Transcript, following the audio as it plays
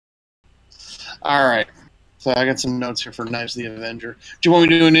All right. So I got some notes here for Knives of the Avenger. Do you want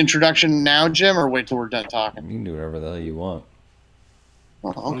me to do an introduction now, Jim, or wait till we're done talking? You can do whatever the hell you want. Oh,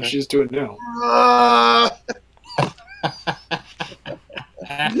 Why don't okay. you just do it now?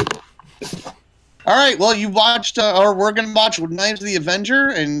 All right. Well, you watched, or we're going to watch Knives of the Avenger,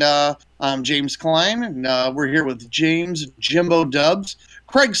 and I'm James Klein, and we're here with James Jimbo Dubs,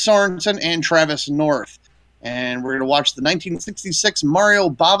 Craig Sorensen, and Travis North. And we're going to watch the 1966 Mario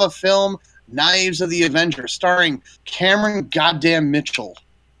Bava film, Knives of the Avenger, starring Cameron Goddamn Mitchell.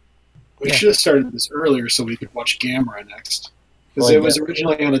 We should have started this earlier so we could watch Gamera next. Because it was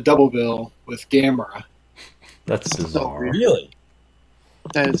originally on a double bill with Gamera. That's bizarre. Really?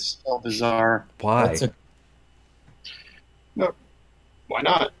 That is so bizarre. Why? No, why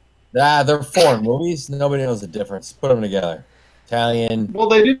not? They're foreign movies. Nobody knows the difference. Put them together. Italian. Well,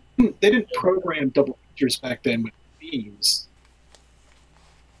 they didn't program double features back then with themes.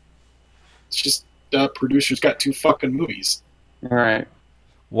 It's just producers got two fucking movies. All right.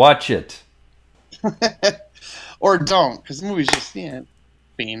 Watch it. Or don't, because the movie's just,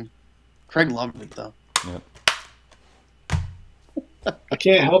 bean. Craig loved it, though. Yep. I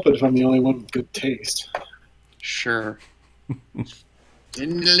can't help it if I'm the only one with good taste. Sure.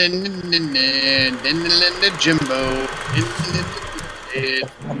 Jimbo.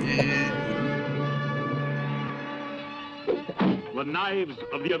 The Knives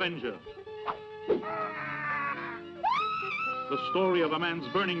of the Avenger. The story of a man's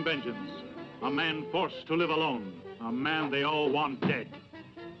burning vengeance. A man forced to live alone. A man they all want dead.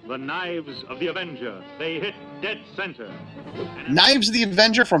 The Knives of the Avenger. They hit dead center. Knives of the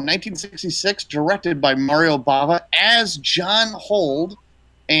Avenger from 1966, directed by Mario Bava as John Hold,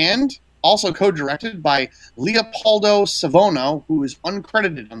 and also co-directed by Leopoldo Savona, who is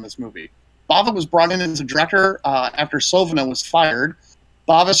uncredited on this movie. Bava was brought in as a director after Savona was fired.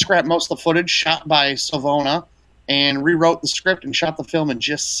 Bava scrapped most of the footage shot by Savona and rewrote the script and shot the film in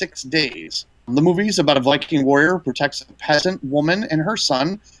just 6 days. The movie is about a Viking warrior who protects a peasant woman and her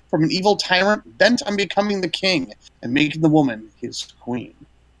son from an evil tyrant bent on becoming the king and making the woman his queen.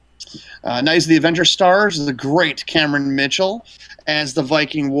 Knives of the Avenger stars the great Cameron Mitchell as the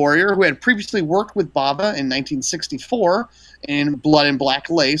Viking warrior who had previously worked with Bava in 1964 in Blood and Black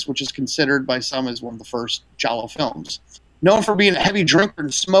Lace, which is considered by some as one of the first Giallo films. Known for being a heavy drinker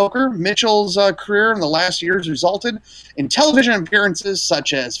and smoker, Mitchell's career in the last years resulted in television appearances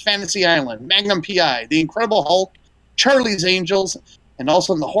such as Fantasy Island, Magnum P.I., The Incredible Hulk, Charlie's Angels, and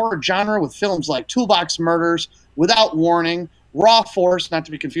also in the horror genre with films like Toolbox Murders, Without Warning, Raw Force, not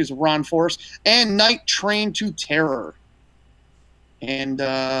to be confused with Ron Force, and Night Train to Terror. And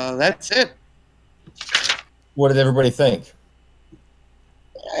that's it. What did everybody think?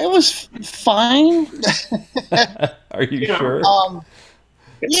 It was fine. Are you sure?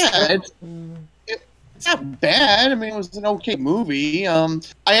 Yeah, it's not bad. I mean, it was an okay movie. I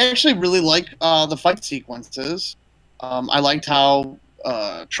actually really like the fight sequences. I liked how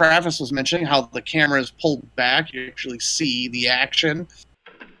Travis was mentioning how the camera is pulled back. You actually see the action.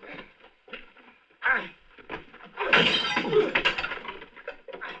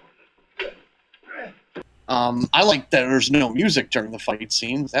 I like that there's no music during the fight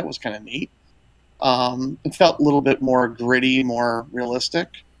scenes. That was kind of neat. It felt a little bit more gritty, more realistic.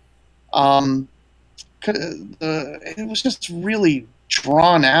 It was just really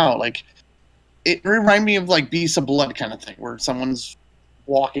drawn out. Like, it reminded me of like Beasts of Blood kind of thing, where someone's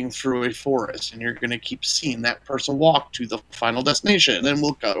walking through a forest and you're going to keep seeing that person walk to the final destination. And then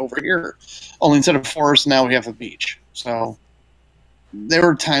we'll cut over here. Only instead of forest, now we have a beach. So there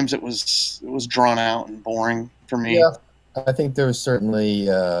were times it was drawn out and boring for me. Yeah, I think there was certainly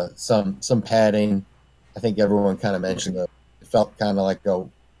some padding. I think everyone kind of mentioned that it felt kind of like a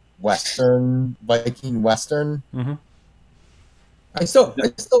Western, Viking Western. Mm-hmm. I still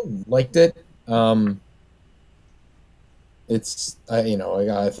liked it. It's I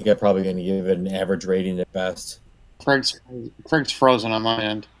think I'm probably going to give it an average rating at best. Craig's frozen on my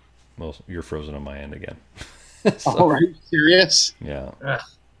end. Well, you're frozen on my end again. Oh, are you serious? Yeah.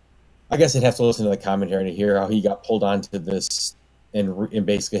 I guess I'd have to listen to the commentary to hear how he got pulled onto this and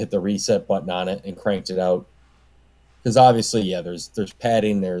basically hit the reset button on it and cranked it out. Because obviously, yeah, there's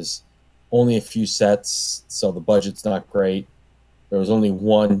padding. There's only a few sets, so the budget's not great. There was only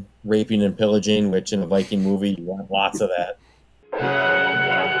one raping and pillaging, which in a Viking movie, you want lots of that.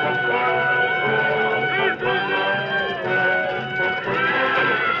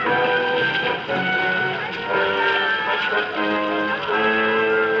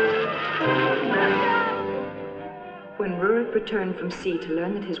 When Rurik returned from sea to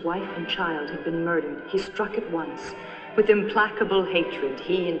learn that his wife and child had been murdered, he struck at once. With implacable hatred,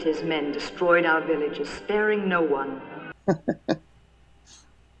 he and his men destroyed our villages, sparing no one.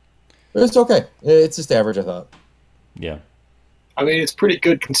 It's okay. It's just average, I thought. Yeah. I mean, it's pretty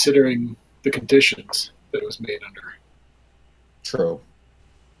good considering the conditions that it was made under. True.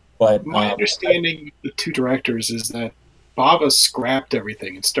 But my understanding of the two directors is that Bava scrapped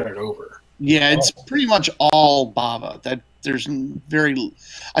everything and started over. Yeah, it's pretty much all Bava. That there's very,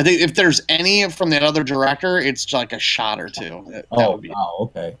 I think if there's any from that other director, it's like a shot or two. That would be, wow,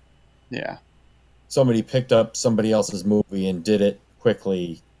 okay. Yeah. Somebody picked up somebody else's movie and did it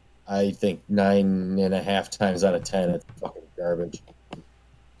quickly. I think 9.5 times out of 10, it's fucking garbage.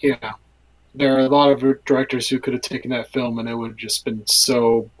 Yeah. There are a lot of directors who could have taken that film and it would have just been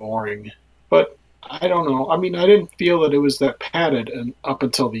so boring. But I don't know. I mean, I didn't feel that it was that padded and up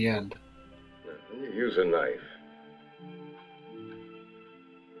until the end. You use a knife.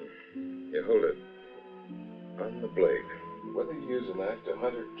 You hold it on the blade. Whether you use a knife to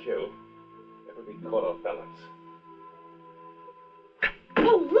hunt or kill, never be caught off balance.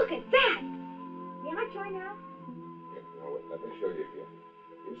 Oh, look at that! May I try now? Now, let me show you again.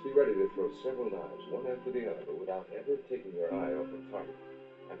 Just be ready to throw several knives, one after the other, but without ever taking your eye off the target.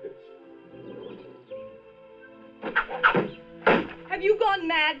 Like this. Have you gone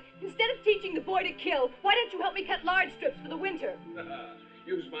mad? Instead of teaching the boy to kill, why don't you help me cut large strips for the winter?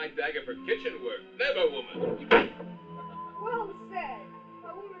 Use my dagger for kitchen work. Never, woman. Well said. A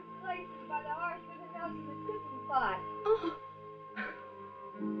woman's place is by the hearth with her nose in the cooking pot. Oh.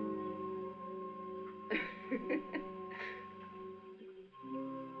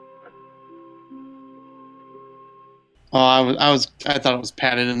 I thought it was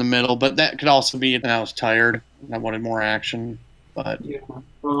padded in the middle, but that could also be that I was tired and I wanted more action. But yeah,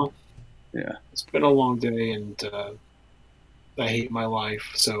 well, yeah, it's been a long day and I hate my life.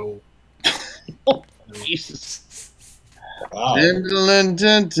 So, oh, Jesus. Wow. Dun,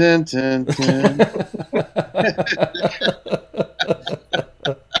 dun, dun, dun, dun.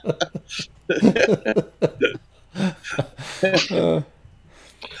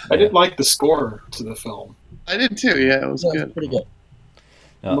 I did like the score to the film. I did too. Yeah, it was good. Pretty good.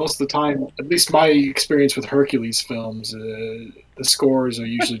 Most of the time, at least my experience with Hercules films, the scores are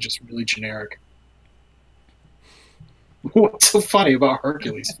usually just really generic. What's so funny about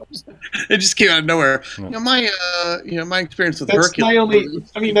Hercules films? It just came out of nowhere. You know, my experience with That's Hercules. my only.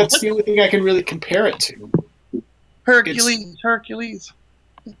 I mean, that's the only thing I can really compare it to. Hercules.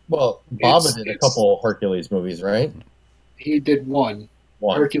 Well, Bava did a couple Hercules movies, right? He did one.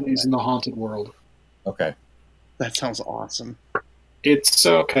 Hercules in the Haunted World. Okay. That sounds awesome. It's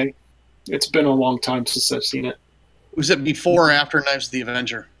okay. It's been a long time since I've seen it. Was it before or after Knives of the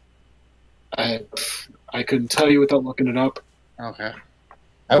Avenger? I couldn't tell you without looking it up. Okay.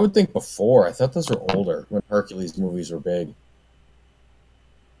 I would think before. I thought those were older when Hercules movies were big.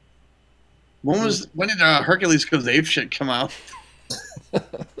 When did Hercules Goes Apeshit come out? I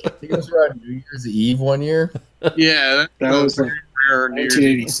think it was around New Year's Eve one year. Yeah, that was like rare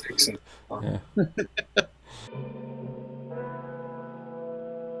 1986. Yeah.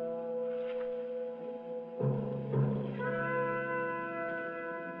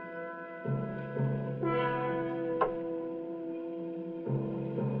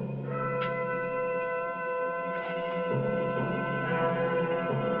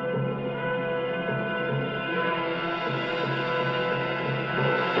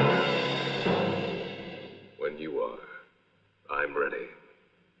 When you are, I'm ready.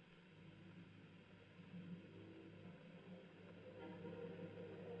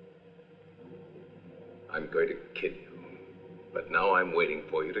 I'm going to kill you, but now I'm waiting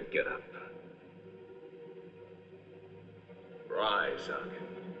for you to get up. Rise up.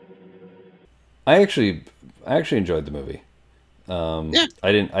 I actually enjoyed the movie. Yeah.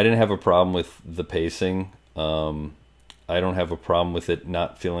 I didn't have a problem with the pacing. I don't have a problem with it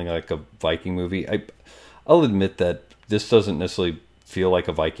not feeling like a Viking movie. I'll admit that this doesn't necessarily feel like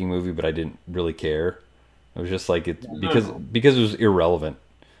a Viking movie, but I didn't really care. It was just like because it was irrelevant.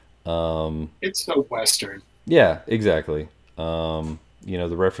 It's a Western. Yeah, exactly. The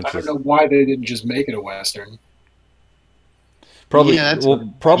references. I don't know why they didn't just make it a Western. Probably, Yeah,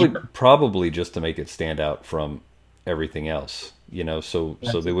 probably just to make it stand out from everything else. So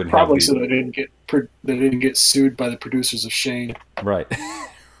they wouldn't probably have so they didn't get sued by the producers of Shane. Right.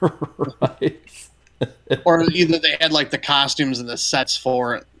 Right. Or either they had like the costumes and the sets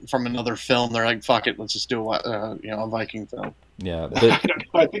for it from another film. They're like, "Fuck it, let's just do a Viking film." Yeah, I don't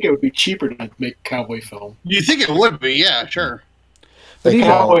know. I think it would be cheaper to make a cowboy film. You think it would be? Yeah, sure. The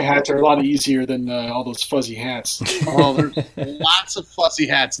cowboy hats are a lot easier than all those fuzzy hats. Oh, there's lots of fuzzy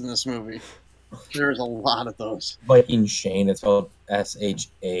hats in this movie. There's a lot of those. Viking Shane. It's spelled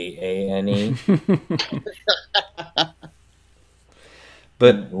Shaane.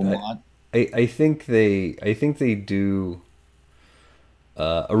 But Umlaut. I think they do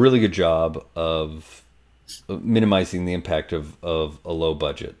a really good job of minimizing the impact of a low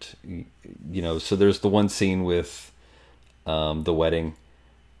budget. So there's the one scene with the wedding,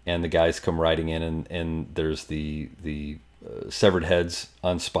 and the guys come riding in, and there's the severed heads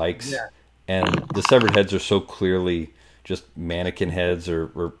on spikes, and the severed heads are so clearly just mannequin heads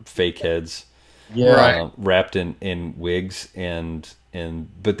or fake heads, wrapped in wigs,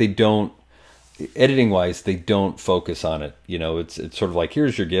 but they don't, editing wise, they don't focus on it. It's sort of like,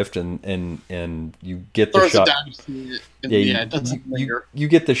 here's your gift, and you get the shot. You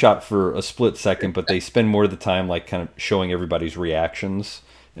get the shot for a split second, but they spend more of the time like kind of showing everybody's reactions,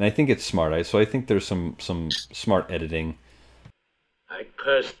 and I think it's smart. So I think there's some smart editing. I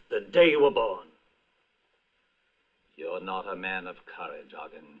cursed the day you were born. You're not a man of courage,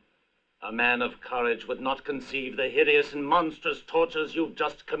 Ogden. A man of courage would not conceive the hideous and monstrous tortures you've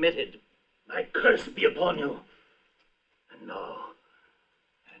just committed. My curse be upon you. And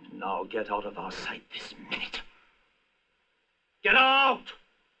now get out of our sight this minute. Get out!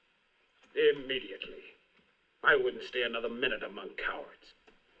 Immediately. I wouldn't stay another minute among cowards.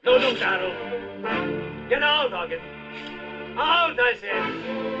 No, Darrell. Get out, Ogden. Out, I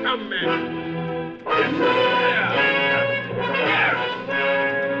said. Come, men.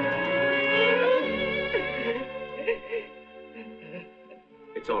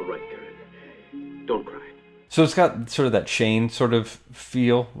 It's all right, Garrett. Don't cry. So it's got sort of that Shane sort of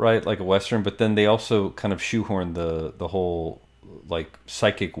feel, right? Like a Western, but then they also kind of shoehorn the whole like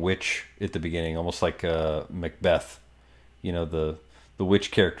psychic witch at the beginning, almost like Macbeth, the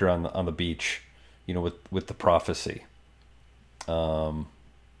witch character on the beach, with the prophecy. And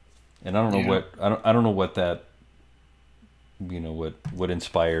I don't know what I don't know what that what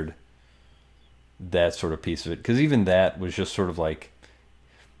inspired that sort of piece of it, because even that was just sort of like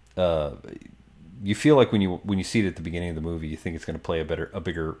you feel like when you see it at the beginning of the movie, you think it's going to play a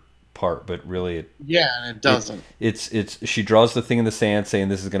bigger part, but really it doesn't. It's she draws the thing in the sand saying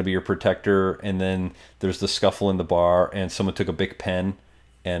this is going to be your protector, and then there's the scuffle in the bar, and someone took a big pen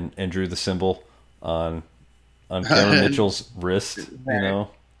and drew the symbol on Cameron Mitchell's wrist, because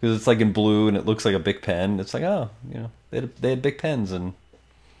it's like in blue and it looks like a big pen. It's like, they had big pens, and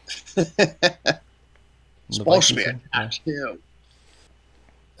supposed to be attached too.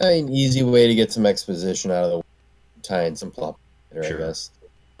 An easy way to get some exposition out of the tying some plot there, Sure. I guess.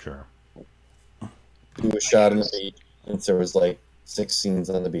 Sure. He was shot on the beach, since there was like 6 scenes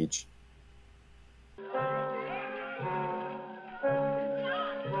on the beach.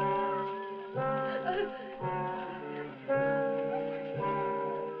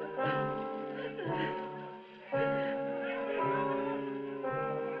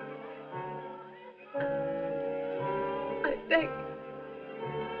 I think.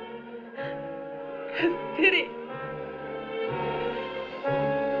 Pity.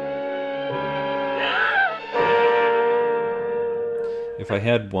 If I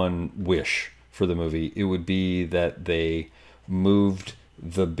had one wish for the movie, it would be that they moved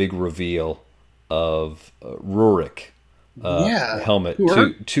the big reveal of Rurik helmet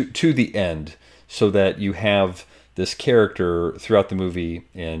to the end, so that you have this character throughout the movie,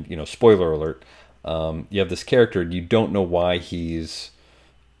 and spoiler alert, you have this character and you don't know why he's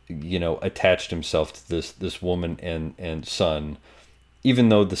attached himself to this woman and son, even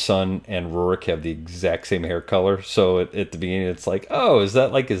though the son and Rurik have the exact same hair color. So at the beginning, it's like, oh, is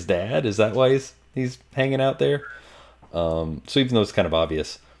that like his dad? Is that why he's hanging out there? So even though it's kind of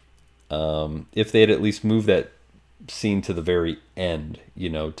obvious, if they had at least moved that scene to the very end,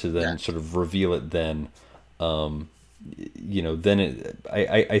 to then sort of reveal it then, then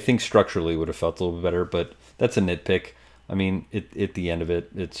I think structurally would have felt a little bit better, but that's a nitpick. I mean, at the end of it,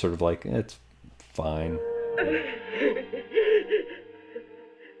 it's sort of like, it's fine.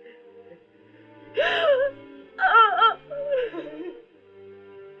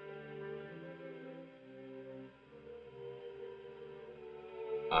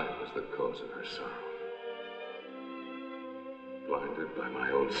 I was the cause of her sorrow. Blinded by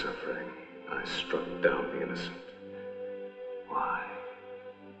my own suffering, I struck down the innocent. Why?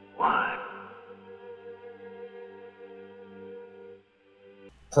 Why?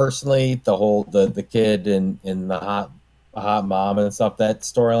 Personally, the whole the kid and the hot mom and stuff, that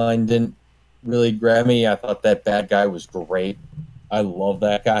storyline didn't really grab me. I thought that bad guy was great. I love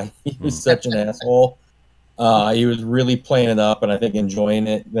that guy. He was such an asshole. He was really playing it up, and I think enjoying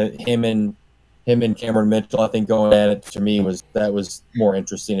it. That him and him and Cameron Mitchell, I think, going at it, to me was more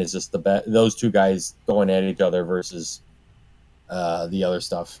interesting. Is just those two guys going at each other versus the other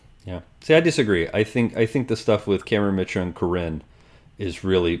stuff. Yeah. See, I disagree. I think the stuff with Cameron Mitchell and Corinne is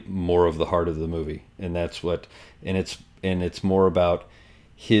really more of the heart of the movie, and it's more about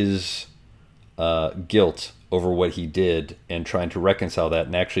his guilt over what he did and trying to reconcile that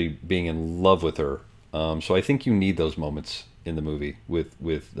and actually being in love with her. So I think you need those moments in the movie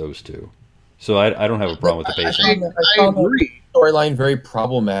with those two. So I don't have a problem with the pacing. I agree. Storyline very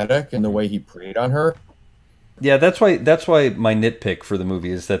problematic in the way he preyed on her. Yeah, that's why my nitpick for the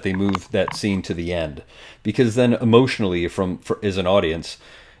movie is that they moved that scene to the end, because then emotionally, as an audience,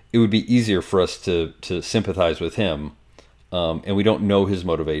 it would be easier for us to sympathize with him, and we don't know his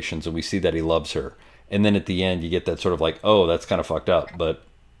motivations, and we see that he loves her, and then at the end you get that sort of like, oh, that's kind of fucked up, but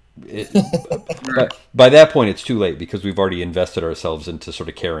by that point it's too late because we've already invested ourselves into sort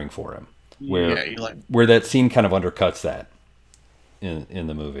of caring for him, where that scene kind of undercuts that in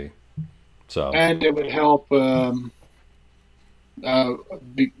the movie. So. And it would help with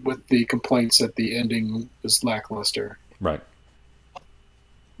the complaints that the ending was lackluster. Right.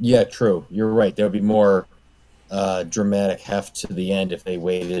 Yeah, true. You're right. There would be more dramatic heft to the end if they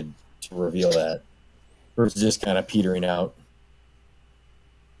waited to reveal that, versus just kind of petering out.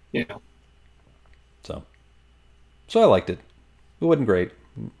 Yeah. So I liked it. It wasn't great.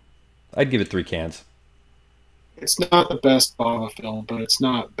 I'd give it 3 cans. It's not the best Bava film, but it's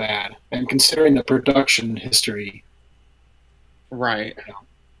not bad. And considering the production history, right?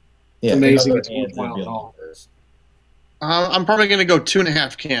 It's amazing. It's worthwhile at all. I'm probably going to go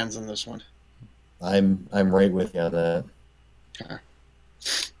 2.5 cans on this one. I'm right with you on that. Okay.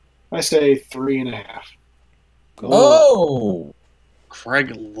 I say 3.5. Oh,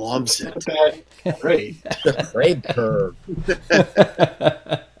 Craig loves it. That great. The Craig curve.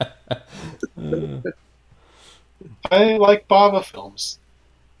 I like Bava films.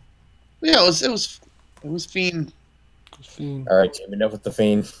 Yeah, it was fiend. All right, Jim, enough with the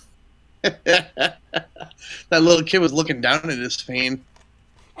fiend. That little kid was looking down at his fiend.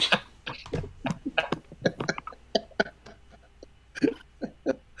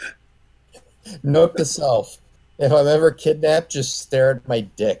 Note to self: if I'm ever kidnapped, just stare at my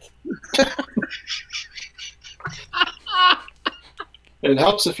dick. It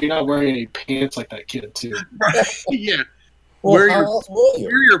helps if you're not wearing any pants like that kid, too. Right. Yeah. Well,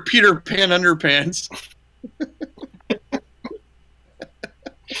 wear your Peter Pan underpants.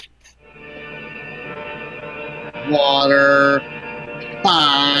 Water.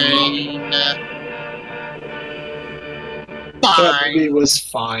 Fine. That movie was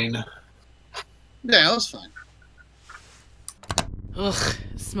fine. Yeah, it was fine. Ugh,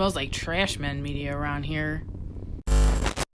 it smells like Trashmen media around here.